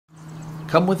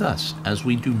Come with us as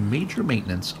we do major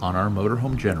maintenance on our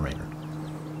motorhome generator.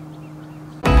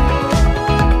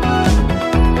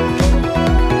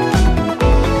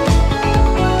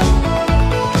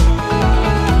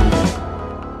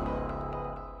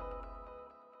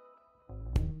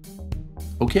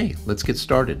 Okay, let's get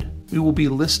started. We will be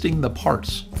listing the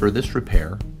parts for this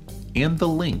repair and the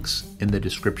links in the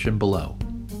description below.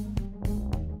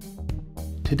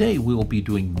 Today we will be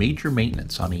doing major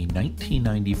maintenance on a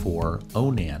 1994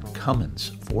 Onan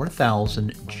Cummins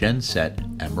 4000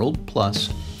 Genset Emerald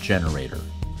Plus generator.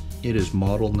 It is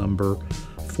model number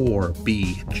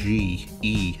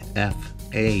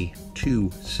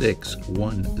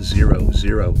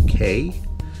 4BGEFA26100K.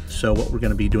 So what we're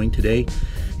going to be doing today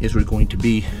is we're going to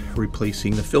be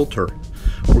replacing the filter.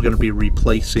 We're going to be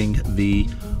replacing the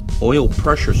oil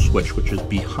pressure switch, which is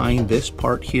behind this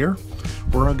part here.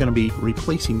 We're going to be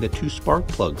replacing the two spark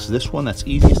plugs, this one that's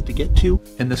easiest to get to,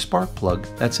 and the spark plug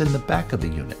that's in the back of the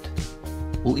unit.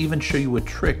 We'll even show you a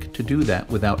trick to do that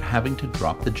without having to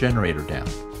drop the generator down.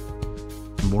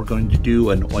 And we're going to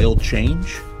do an oil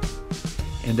change,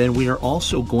 and then we are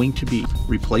also going to be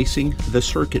replacing the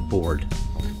circuit board,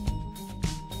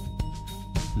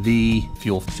 the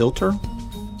fuel filter.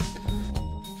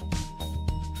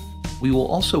 We will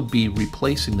also be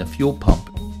replacing the fuel pump,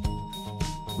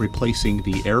 replacing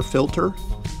the air filter,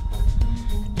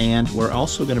 and we're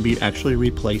also going to be actually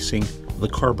replacing the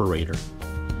carburetor.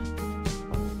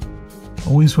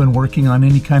 Always when working on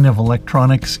any kind of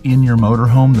electronics in your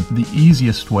motorhome, the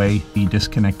easiest way to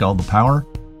disconnect all the power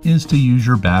is to use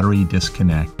your battery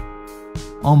disconnect.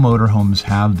 All motorhomes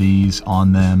have these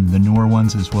on them, the newer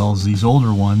ones as well as these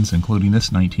older ones, including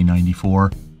this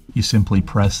 1994. You simply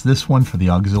press this one for the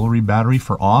auxiliary battery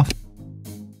for off,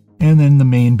 and then the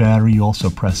main battery, you also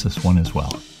press this one as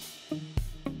well.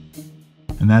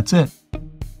 And that's it.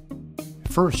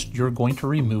 First, you're going to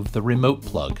remove the remote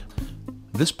plug.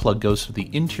 This plug goes to the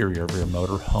interior of your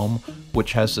motorhome,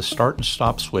 which has the start and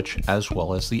stop switch as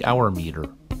well as the hour meter.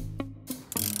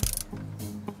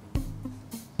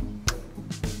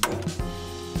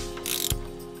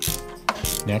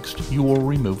 Next, you will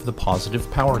remove the positive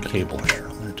power cable.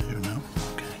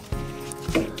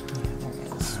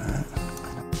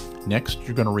 Next,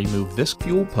 you're going to remove this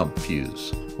fuel pump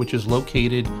fuse, which is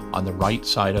located on the right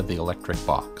side of the electric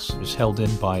box. It's held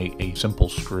in by a simple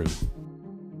screw.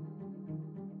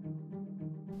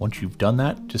 Once you've done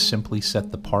that, just simply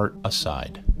set the part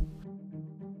aside.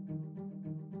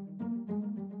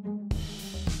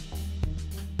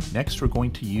 Next, we're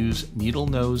going to use needle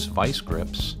nose vice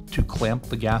grips to clamp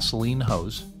the gasoline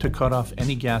hose to cut off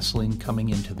any gasoline coming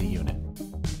into the unit.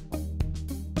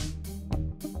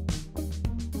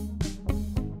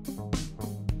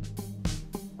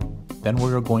 Then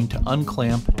we're going to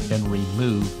unclamp and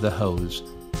remove the hose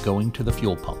going to the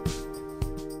fuel pump.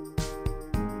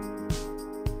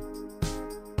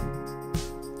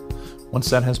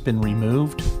 Once that has been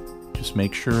removed, just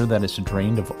make sure that it's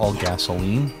drained of all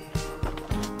gasoline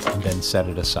and then set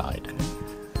it aside. You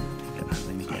don't have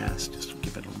any gas, just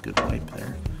give it a good wipe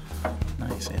there.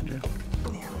 Nice, Andrew.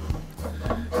 Yeah.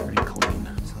 Very clean.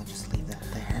 So I'll just leave that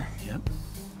there. Yep.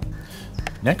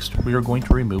 Next, we are going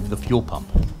to remove the fuel pump.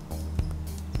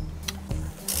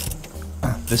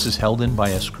 This is held in by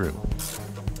a screw.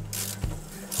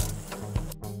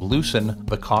 Loosen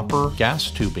the copper gas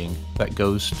tubing that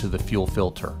goes to the fuel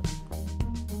filter.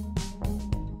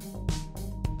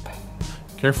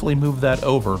 Carefully move that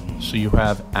over so you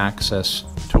have access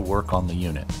to work on the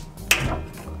unit.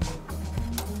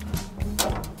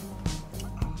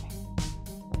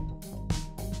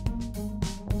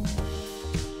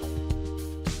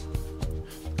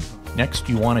 Next,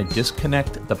 you want to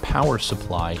disconnect the power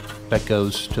supply that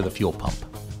goes to the fuel pump.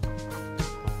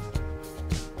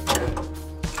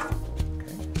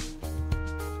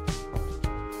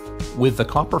 With the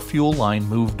copper fuel line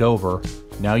moved over,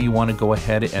 now you want to go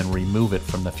ahead and remove it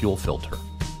from the fuel filter.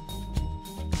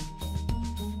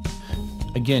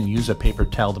 Again, use a paper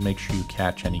towel to make sure you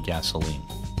catch any gasoline.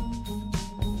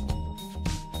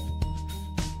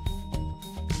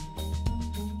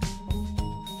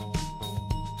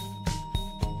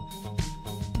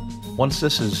 Once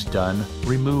this is done,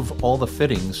 remove all the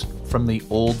fittings from the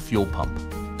old fuel pump.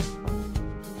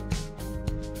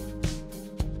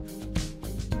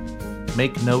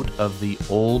 Make note of the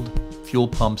old fuel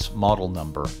pump's model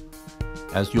number,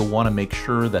 as you'll want to make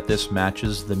sure that this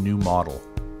matches the new model.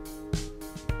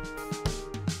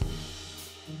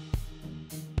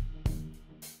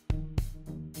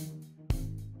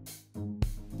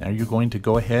 Now you're going to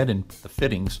go ahead and put the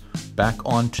fittings back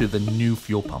onto the new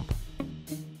fuel pump.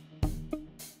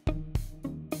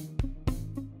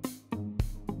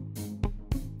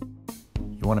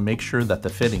 want to make sure that the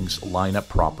fittings line up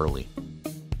properly.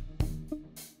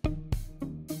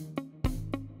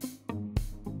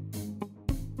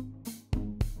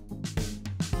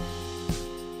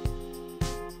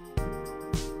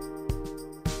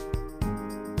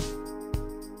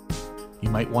 You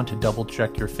might want to double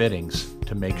check your fittings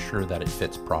to make sure that it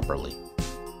fits properly.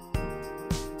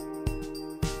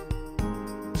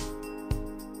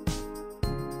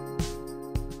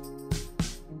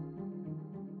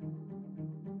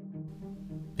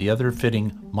 The other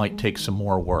fitting might take some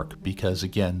more work because,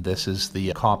 again, this is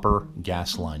the copper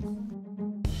gas line.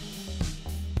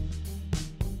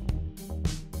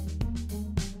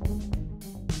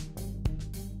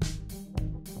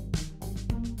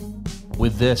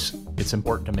 With this, it's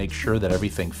important to make sure that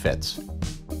everything fits.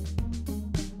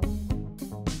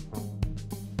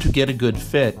 To get a good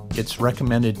fit, it's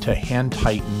recommended to hand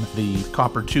tighten the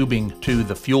copper tubing to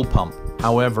the fuel pump.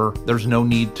 However, there's no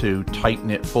need to tighten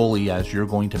it fully as you're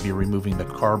going to be removing the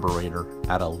carburetor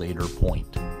at a later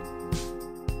point.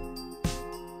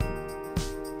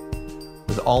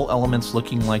 With all elements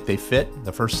looking like they fit,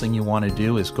 the first thing you want to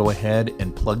do is go ahead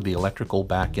and plug the electrical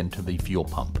back into the fuel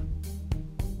pump.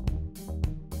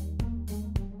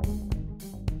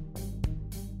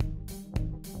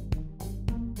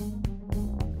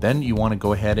 Then you want to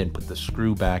go ahead and put the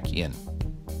screw back in.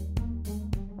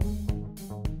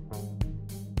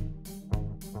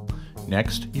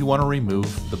 Next, you want to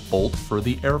remove the bolt for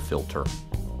the air filter.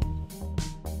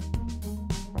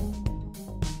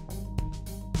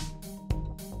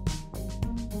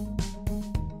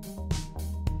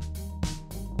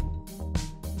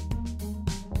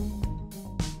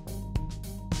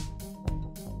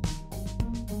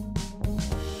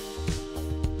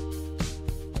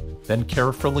 Then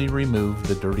carefully remove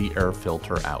the dirty air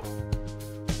filter out.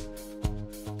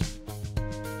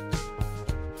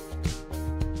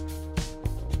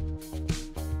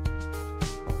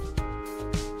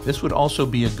 This would also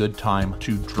be a good time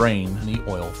to drain the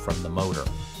oil from the motor.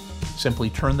 Simply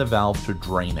turn the valve to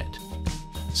drain it.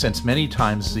 Since many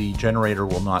times the generator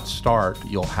will not start,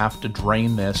 you'll have to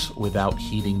drain this without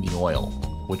heating the oil,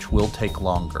 which will take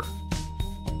longer.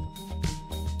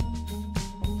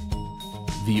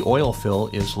 The oil fill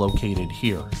is located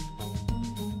here.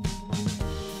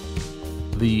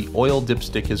 The oil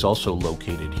dipstick is also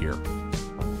located here.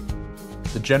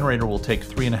 The generator will take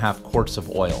 3.5 quarts of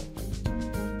oil.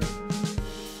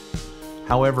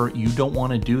 However, you don't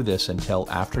want to do this until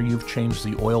after you've changed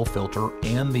the oil filter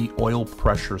and the oil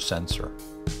pressure sensor.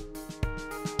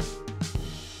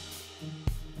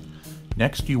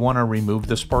 Next, you want to remove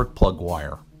the spark plug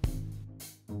wire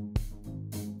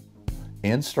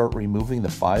and start removing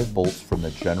the 5 bolts from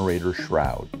the generator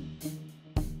shroud.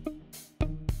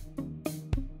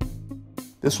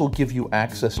 This will give you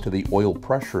access to the oil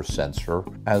pressure sensor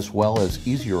as well as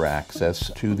easier access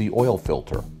to the oil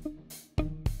filter.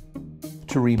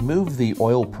 To remove the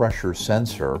oil pressure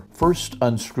sensor, first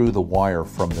unscrew the wire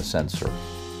from the sensor.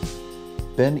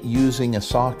 Then, using a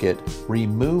socket,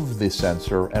 remove the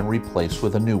sensor and replace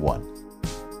with a new one.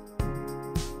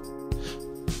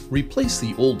 Replace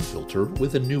the old filter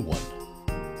with a new one.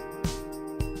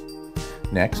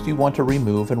 Next, you want to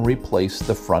remove and replace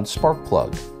the front spark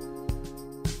plug.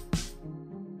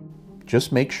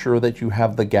 Just make sure that you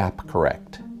have the gap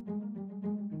correct.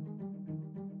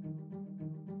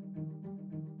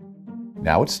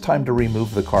 Now it's time to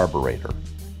remove the carburetor.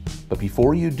 But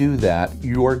before you do that,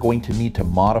 you are going to need to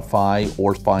modify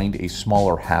or find a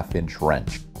smaller 1/2-inch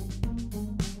wrench.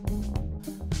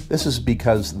 This is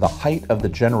because the height of the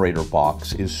generator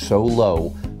box is so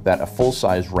low that a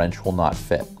full-size wrench will not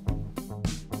fit.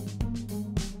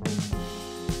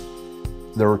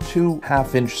 There are 2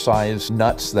 1/2-inch size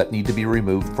nuts that need to be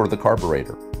removed for the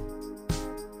carburetor.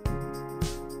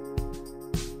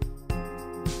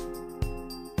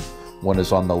 One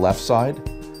is on the left side,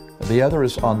 the other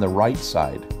is on the right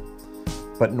side.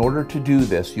 But in order to do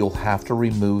this, you'll have to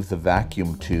remove the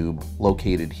vacuum tube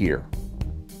located here.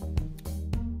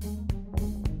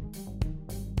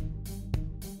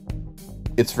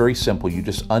 It's very simple. You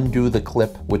just undo the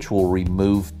clip, which will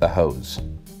remove the hose.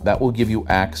 That will give you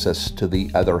access to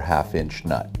the other 1/2-inch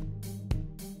nut.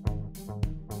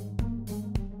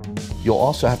 You'll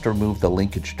also have to remove the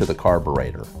linkage to the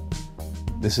carburetor.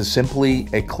 This is simply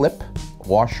a clip,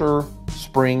 washer,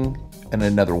 spring, and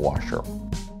another washer.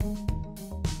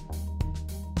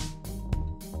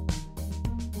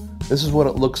 This is what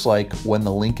it looks like when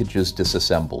the linkage is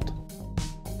disassembled.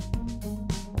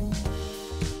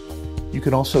 You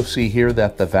can also see here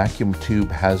that the vacuum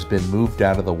tube has been moved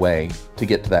out of the way to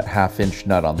get to that 1/2-inch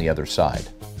nut on the other side.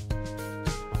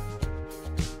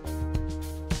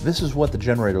 This is what the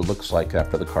generator looks like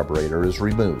after the carburetor is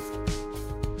removed.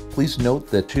 Please note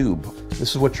the tube.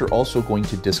 This is what you're also going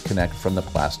to disconnect from the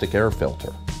plastic air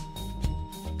filter.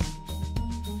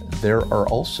 There are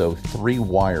also 3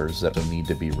 wires that will need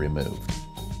to be removed.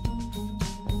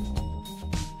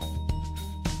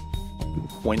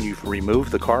 When you've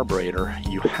removed the carburetor,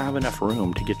 you have enough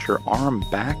room to get your arm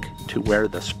back to where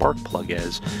the spark plug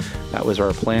is. That was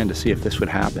our plan, to see if this would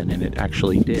happen, and it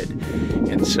actually did.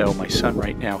 And so my son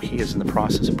right now, he is in the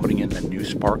process of putting in the new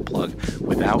spark plug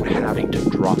without having to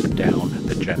drop down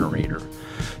the generator.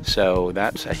 So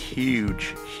that's a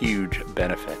huge, huge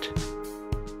benefit.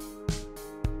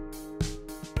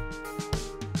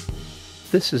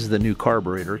 This is the new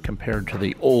carburetor compared to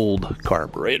the old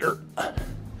carburetor.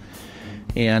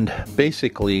 And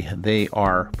basically they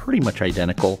are pretty much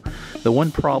identical. The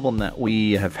one problem that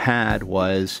we have had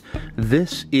was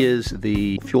this is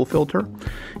the fuel filter.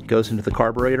 It goes into the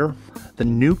carburetor. The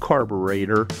new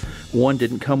carburetor, one,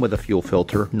 didn't come with a fuel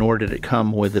filter, nor did it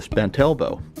come with this bent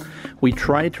elbow. We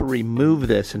tried to remove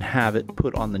this and have it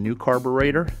put on the new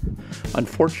carburetor.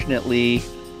 Unfortunately,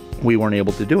 we weren't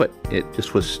able to do it. It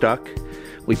just was stuck.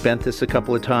 We bent this a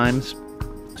couple of times.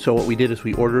 So what we did is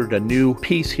we ordered a new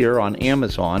piece here on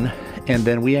Amazon, and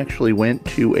then we actually went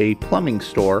to a plumbing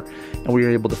store and we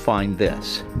were able to find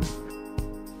this.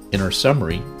 In our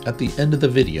summary, at the end of the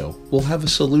video, we'll have a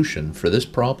solution for this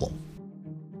problem.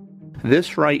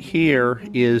 This right here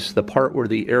is the part where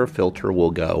the air filter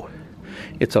will go.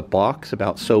 It's a box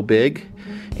about so big,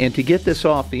 and to get this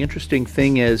off, the interesting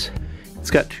thing is it's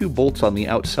got 2 bolts on the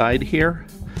outside here,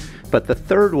 but the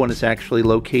third one is actually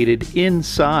located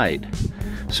inside.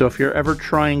 So if you're ever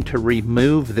trying to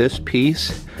remove this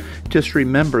piece, just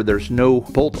remember there's no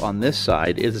bolt on this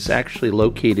side. It is actually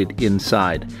located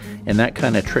inside. And that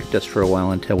kind of tricked us for a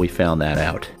while until we found that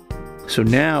out. So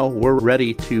now we're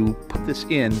ready to put this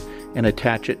in and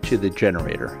attach it to the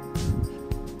generator.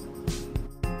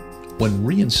 When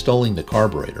reinstalling the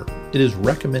carburetor, it is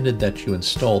recommended that you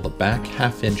install the back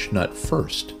 1/2-inch nut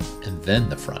first and then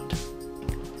the front.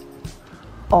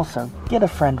 Also, get a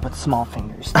friend with small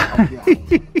fingers to help you out.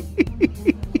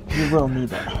 You will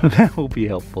need it. That will be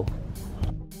helpful.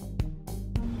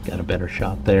 Got a better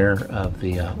shot there of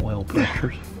the oil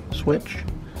pressure switch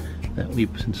that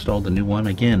we've installed, a new one.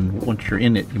 Again, once you're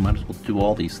in it, you might as well do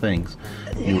all these things.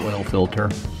 New oil filter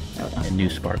and new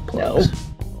spark plugs.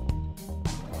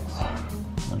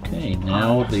 Okay,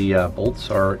 now the bolts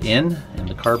are in and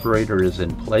the carburetor is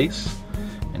in place.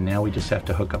 And now we just have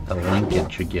to hook up the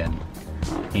linkage again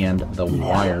and the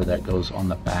wire that goes on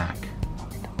the back.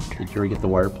 Did you already get the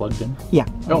wire plugged in? Yeah.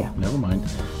 Oh, yeah. Never mind.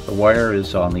 The wire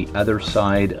is on the other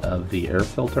side of the air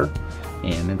filter,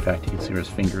 and in fact you can see where his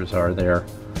fingers are there,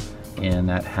 and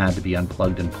that had to be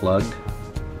unplugged and plugged.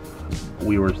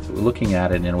 We were looking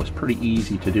at it and it was pretty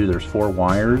easy to do. There's 4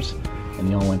 wires and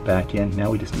they all went back in.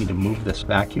 Now we just need to move this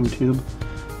vacuum tube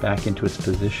back into its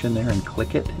position there and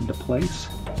click it into place.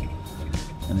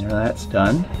 And there, that's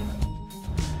done.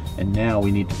 And now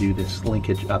we need to do this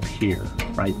linkage up here,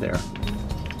 right there.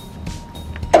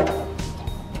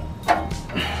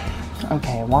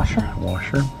 Okay, washer.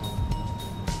 Washer.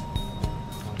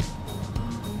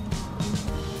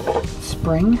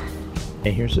 Spring.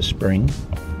 Okay, here's a spring.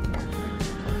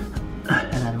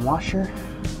 And then washer.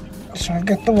 So I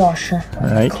got the washer.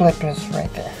 Right. The clip is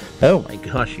right there. Oh my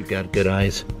gosh, you've got good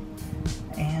eyes.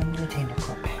 And retainer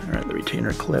clip. All right, the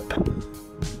retainer clip.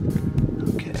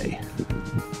 Okay.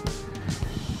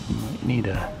 Might need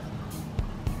a...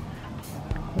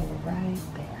 right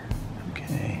there.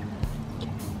 Okay.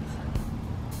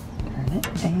 Turn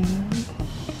it and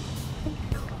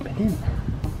clip it in.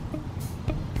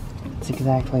 It's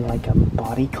exactly like a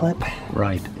body clip.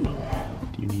 Right.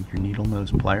 Do you need your needle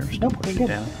nose pliers to push it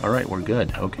down? All right, we're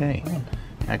good. Okay.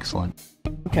 Excellent.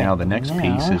 Okay, now the next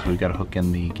piece is we've got to hook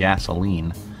in the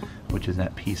gasoline, which is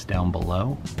that piece down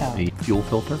below, the fuel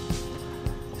filter.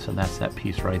 So that's that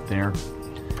piece right there.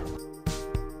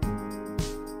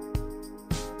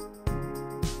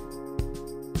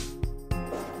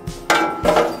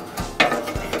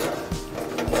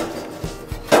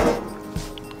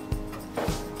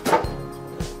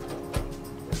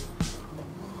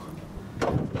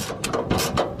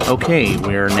 Okay,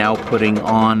 we're now putting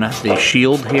on the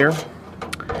shield here.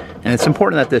 And it's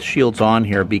important that this shield's on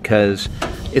here because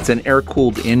it's an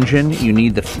air-cooled engine. You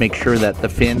need to make sure that the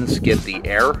fins get the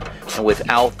air. And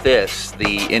without this,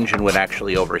 the engine would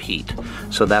actually overheat.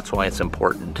 So that's why it's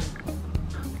important.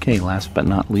 Okay, last but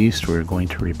not least, we're going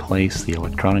to replace the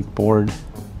electronic board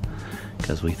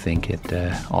because we think it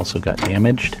also got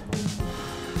damaged.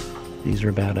 These are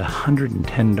about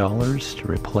 $110 to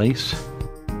replace.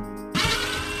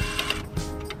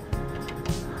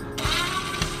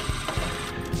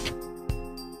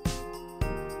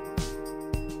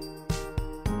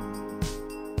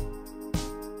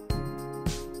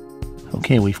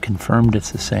 Okay, we've confirmed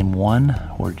it's the same one.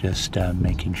 We're just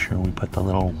making sure we put the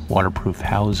little waterproof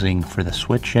housing for the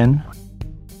switch in.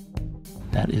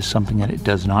 That is something that it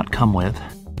does not come with.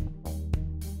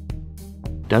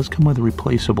 It does come with a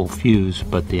replaceable fuse,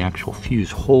 but the actual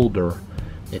fuse holder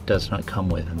it does not come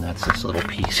with, and that's this little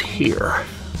piece here.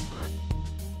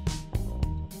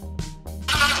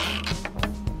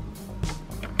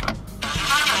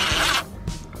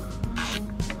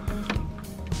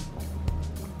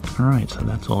 Alright, so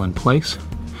that's all in place,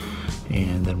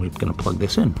 and then we're going to plug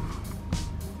this in.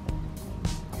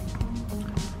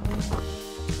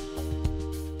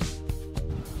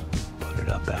 Put it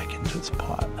up back into its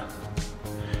pot.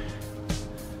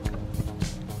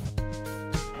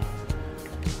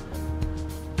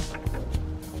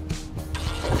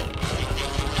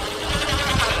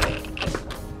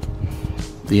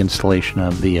 The installation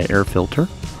of the air filter,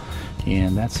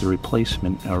 and that's the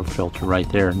replacement air filter right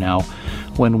there. Now,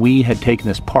 when we had taken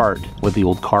this apart with the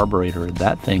old carburetor,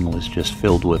 that thing was just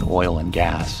filled with oil and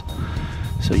gas.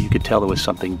 So you could tell there was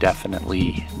something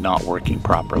definitely not working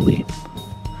properly.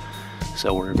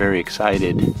 So we're very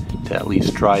excited to at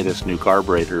least try this new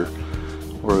carburetor,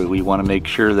 where we want to make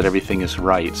sure that everything is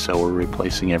right, so we're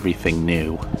replacing everything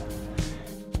new.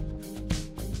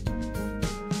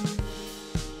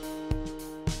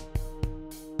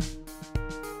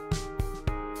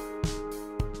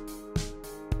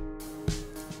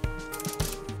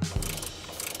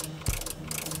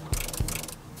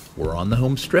 We're on the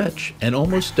home stretch and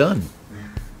almost done.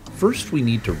 First, we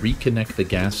need to reconnect the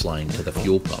gas line to the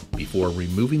fuel pump before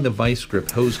removing the vice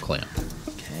grip hose clamp.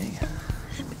 Okay,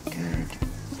 should be good.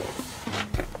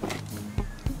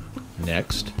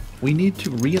 Next, we need to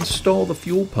reinstall the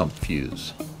fuel pump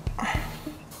fuse.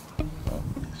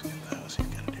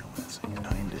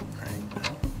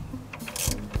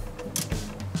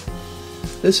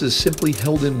 This is simply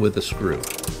held in with a screw.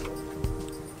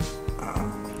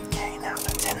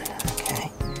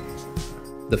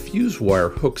 The fuse wire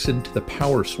hooks into the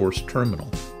power source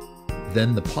terminal.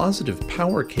 Then the positive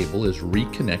power cable is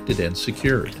reconnected and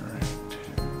secured.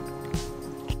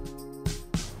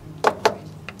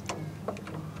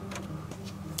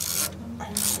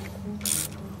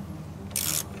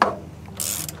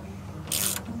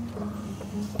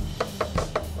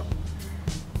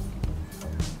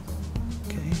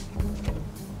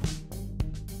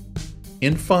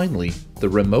 And finally, the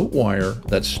remote wire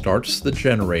that starts the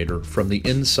generator from the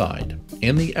inside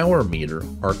and the hour meter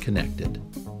are connected.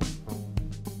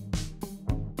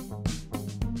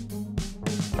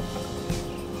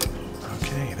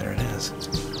 Okay, there it is.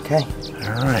 Okay.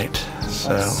 All right,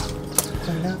 so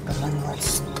Clean up and then let's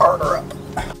start her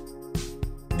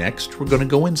up. Next, we're going to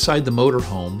go inside the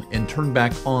motorhome and turn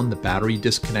back on the battery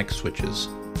disconnect switches.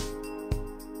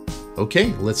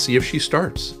 Okay, let's see if she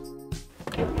starts.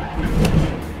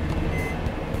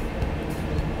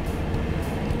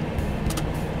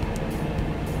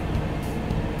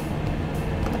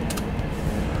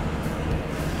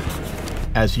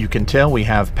 As you can tell, we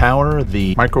have power.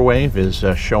 The microwave is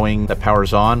showing that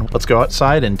power's on. Let's go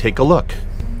outside and take a look.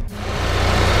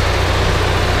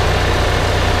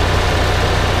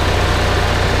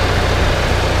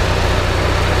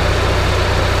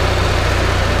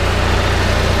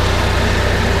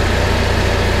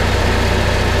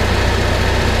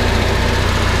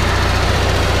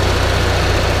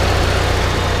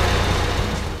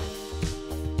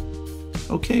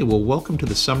 Okay, well, welcome to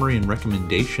the summary and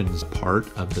recommendations part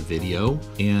of the video,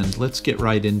 and let's get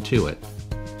right into it.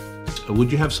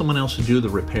 Would you have someone else to do the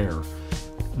repair?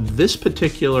 This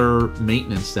particular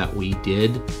maintenance that we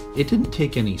did, it didn't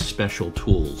take any special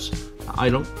tools. I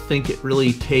don't think it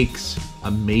really takes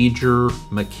a major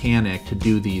mechanic to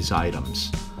do these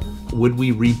items. Would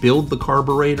we rebuild the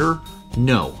carburetor?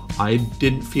 No, I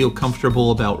didn't feel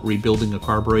comfortable about rebuilding a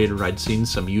carburetor. I'd seen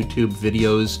some YouTube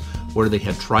videos where they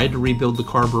had tried to rebuild the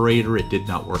carburetor. It did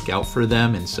not work out for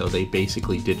them, and so they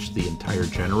basically ditched the entire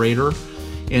generator.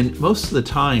 And most of the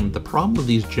time, the problem with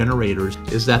these generators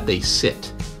is that they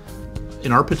sit.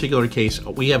 In our particular case,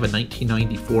 we have a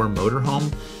 1994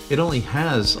 motorhome. It only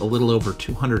has a little over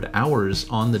 200 hours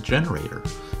on the generator.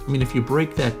 I mean, if you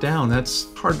break that down, that's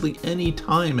hardly any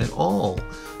time at all.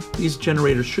 These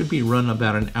generators should be run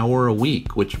about an hour a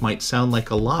week, which might sound like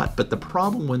a lot, but the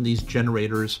problem when these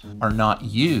generators are not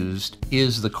used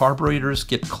is the carburetors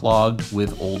get clogged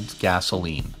with old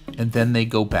gasoline, and then they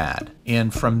go bad.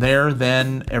 And from there,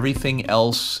 then everything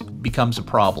else becomes a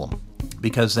problem.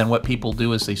 Because then what people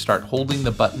do is they start holding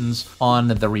the buttons on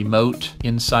the remote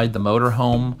inside the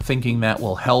motorhome, thinking that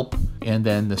will help. and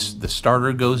then the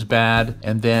starter goes bad,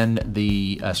 and then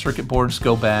the circuit boards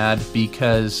go bad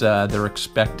because they're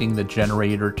expecting the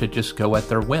generator to just go at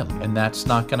their whim, and that's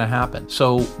not going to happen.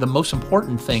 So the most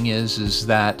important thing is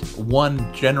that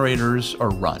one, generators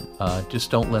are run.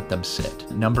 Just don't let them sit.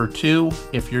 Number two,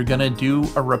 if you're going to do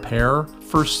a repair,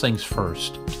 first things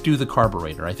first, do the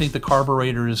carburetor. I think the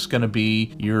carburetor is going to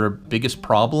be your biggest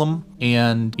problem,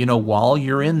 and you know, while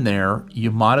you're in there,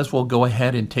 you might as well go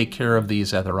ahead and take care of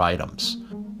these other items.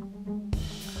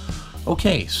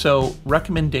 Okay, so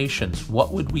recommendations.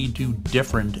 What would we do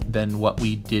different than what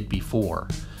we did before?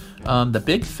 The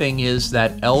big thing is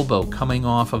that elbow coming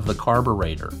off of the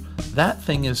carburetor. That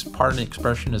thing is, pardon the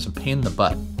expression, is a pain in the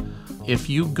butt. If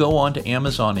you go onto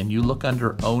Amazon and you look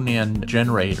under Onan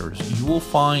generators, you will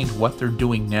find what they're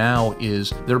doing now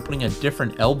is they're putting a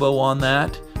different elbow on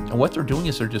that. And what they're doing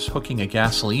is they're just hooking a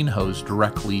gasoline hose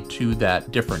directly to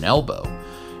that different elbow.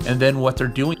 And then what they're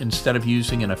doing, instead of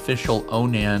using an official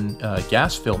Onan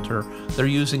gas filter, they're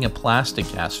using a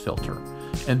plastic gas filter.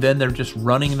 And then they're just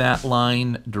running that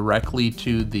line directly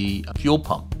to the fuel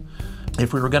pump.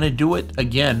 If we were going to do it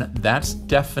again, that's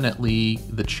definitely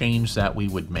the change that we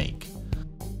would make.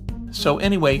 So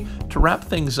anyway, to wrap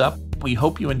things up, we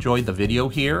hope you enjoyed the video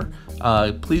here.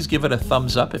 Please give it a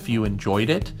thumbs up if you enjoyed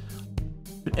it.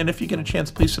 And if you get a chance,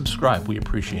 please subscribe. We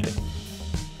appreciate it.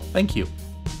 Thank you.